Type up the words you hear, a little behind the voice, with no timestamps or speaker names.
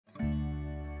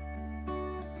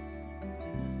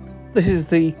This is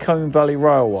the Colne Valley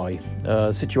Railway,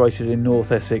 situated in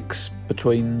North Essex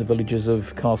between the villages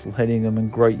of Castle Hedingham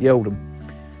and Great Yeldham.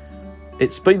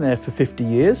 It's been there for 50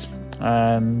 years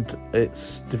and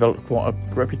it's developed quite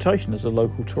a reputation as a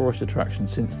local tourist attraction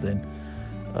since then.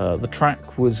 The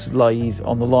track was laid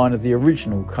on the line of the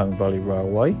original Colne Valley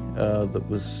Railway that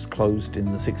was closed in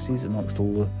the 60s amongst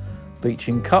all the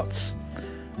beaching cuts,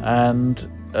 and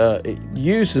it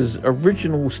uses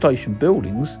original station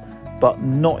buildings but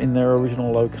not in their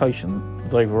original location.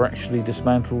 They were actually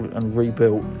dismantled and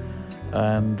rebuilt,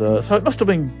 and so it must have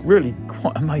been really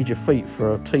quite a major feat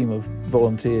for a team of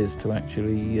volunteers to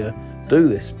actually do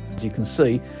this. As you can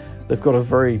see, they've got a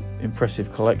very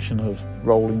impressive collection of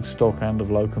rolling stock and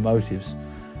of locomotives,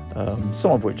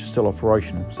 some of which are still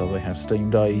operational, so they have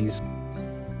steam days.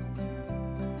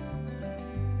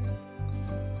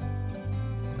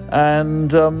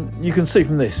 And you can see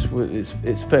from this,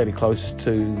 it's fairly close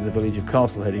to the village of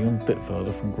Castle Hedingham, a bit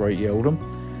further from Great Yeldham,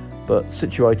 but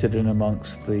situated in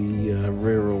amongst the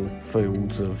rural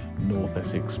fields of North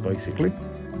Essex, basically.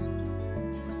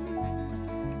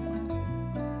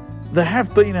 There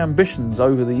have been ambitions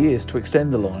over the years to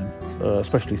extend the line,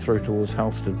 especially through towards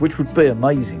Halstead, which would be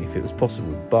amazing if it was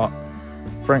possible, but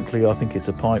frankly I think it's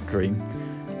a pipe dream.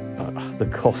 The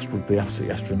cost would be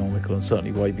absolutely astronomical and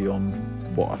certainly way beyond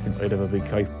what I think they'd ever be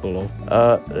capable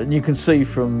of. And you can see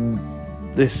from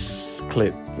this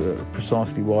clip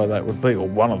precisely why that would be, or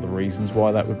one of the reasons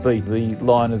why that would be. The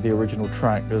line of the original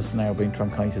track has now been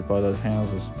truncated by those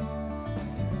houses.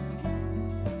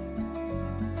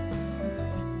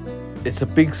 It's a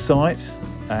big site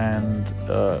and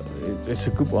it's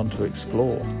a good one to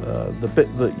explore. The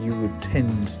bit that you would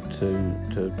tend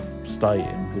to stay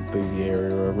in would be the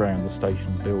area around the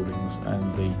station buildings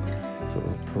and the sort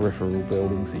of peripheral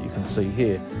buildings that you can see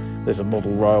here. There's a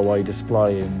model railway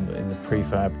display in the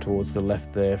prefab towards the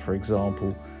left there, for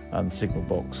example, and the signal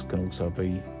box can also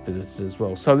be visited as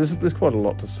well. So there's quite a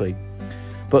lot to see.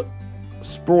 But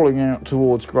sprawling out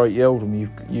towards Great Yeldham,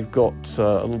 you've got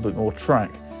a little bit more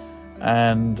track,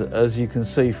 and as you can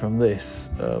see from this,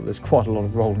 there's quite a lot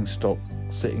of rolling stock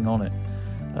sitting on it.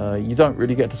 You don't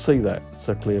really get to see that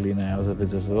so clearly now as a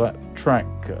visitor. That track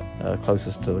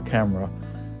closest to the camera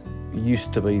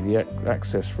used to be the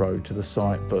access road to the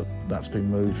site, but that's been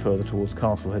moved further towards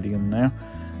Castle Hedingham now,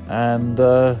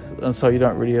 and so you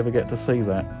don't really ever get to see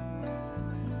that.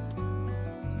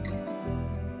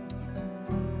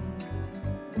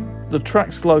 The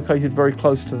track's located very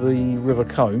close to the River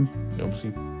Colne.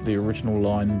 Obviously the original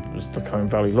line was the Colne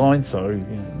Valley line, so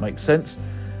it makes sense,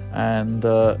 and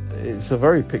it's a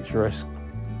very picturesque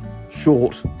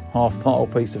short half-mile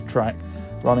piece of track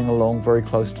running along very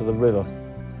close to the river.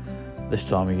 This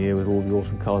time of year with all the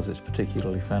autumn colours it's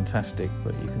particularly fantastic,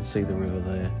 but you can see the river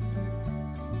there.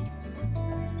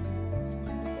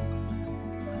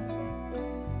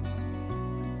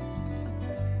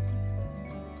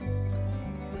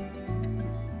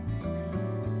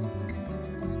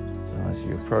 So as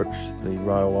you approach the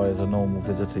railway as a normal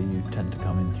visitor, you tend to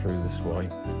come in through this way.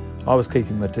 I was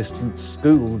keeping my distance.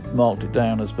 Google marked it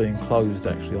down as being closed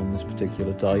actually on this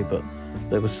particular day, but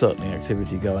there was certainly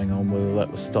activity going on. Whether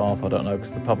that was staff, I don't know,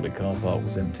 because the public car park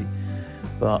was empty.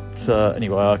 But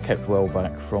anyway, I kept well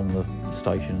back from the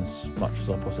station as much as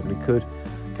I possibly could,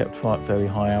 kept fairly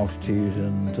high altitude,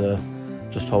 and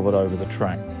just hovered over the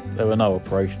track. There were no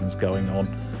operations going on,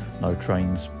 no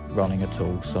trains running at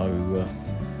all, so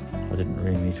I didn't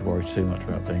really need to worry too much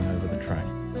about being over the track.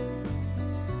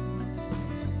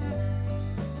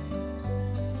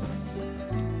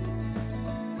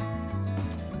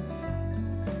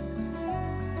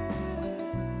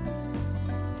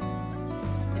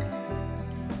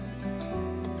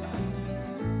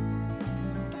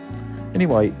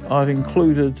 Anyway, I've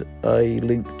included a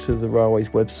link to the railway's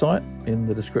website in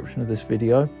the description of this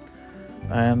video,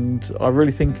 and I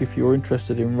really think if you're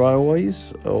interested in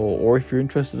railways, or if you're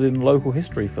interested in local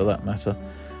history for that matter,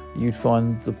 you'd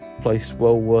find the place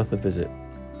well worth a visit.